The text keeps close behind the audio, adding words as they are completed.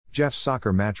Jeff's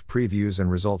Soccer Match Previews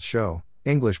and Results Show,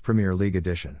 English Premier League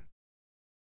Edition.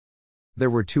 There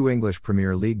were 2 English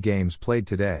Premier League games played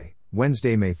today,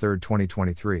 Wednesday, May 3,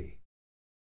 2023.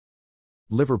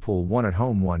 Liverpool won at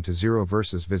home 1-0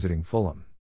 versus visiting Fulham.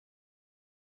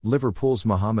 Liverpool's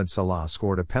Mohamed Salah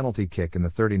scored a penalty kick in the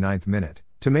 39th minute,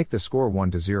 to make the score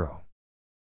 1-0.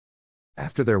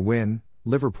 After their win,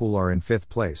 Liverpool are in 5th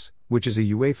place, which is a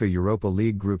UEFA Europa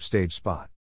League group stage spot.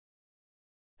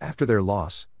 After their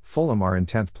loss, Fulham are in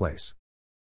 10th place.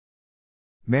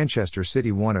 Manchester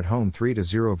City won at home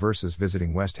 3-0 versus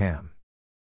visiting West Ham.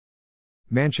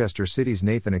 Manchester City's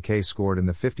Nathan Ake scored in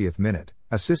the 50th minute,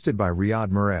 assisted by Riyad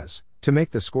Mahrez, to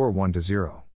make the score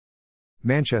 1-0.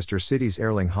 Manchester City's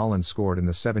Erling Haaland scored in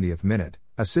the 70th minute,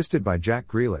 assisted by Jack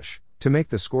Grealish, to make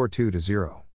the score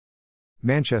 2-0.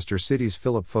 Manchester City's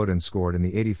Philip Foden scored in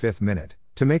the 85th minute,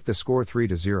 to make the score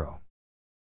 3-0.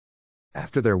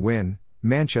 After their win,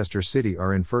 Manchester City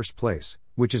are in 1st place,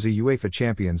 which is a UEFA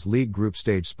Champions League group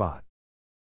stage spot.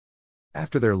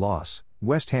 After their loss,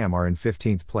 West Ham are in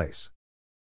 15th place.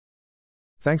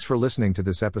 Thanks for listening to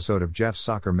this episode of Jeff's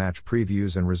Soccer Match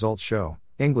Previews and Results Show,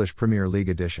 English Premier League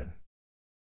Edition.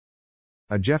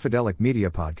 A Jeffadelic Media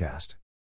Podcast.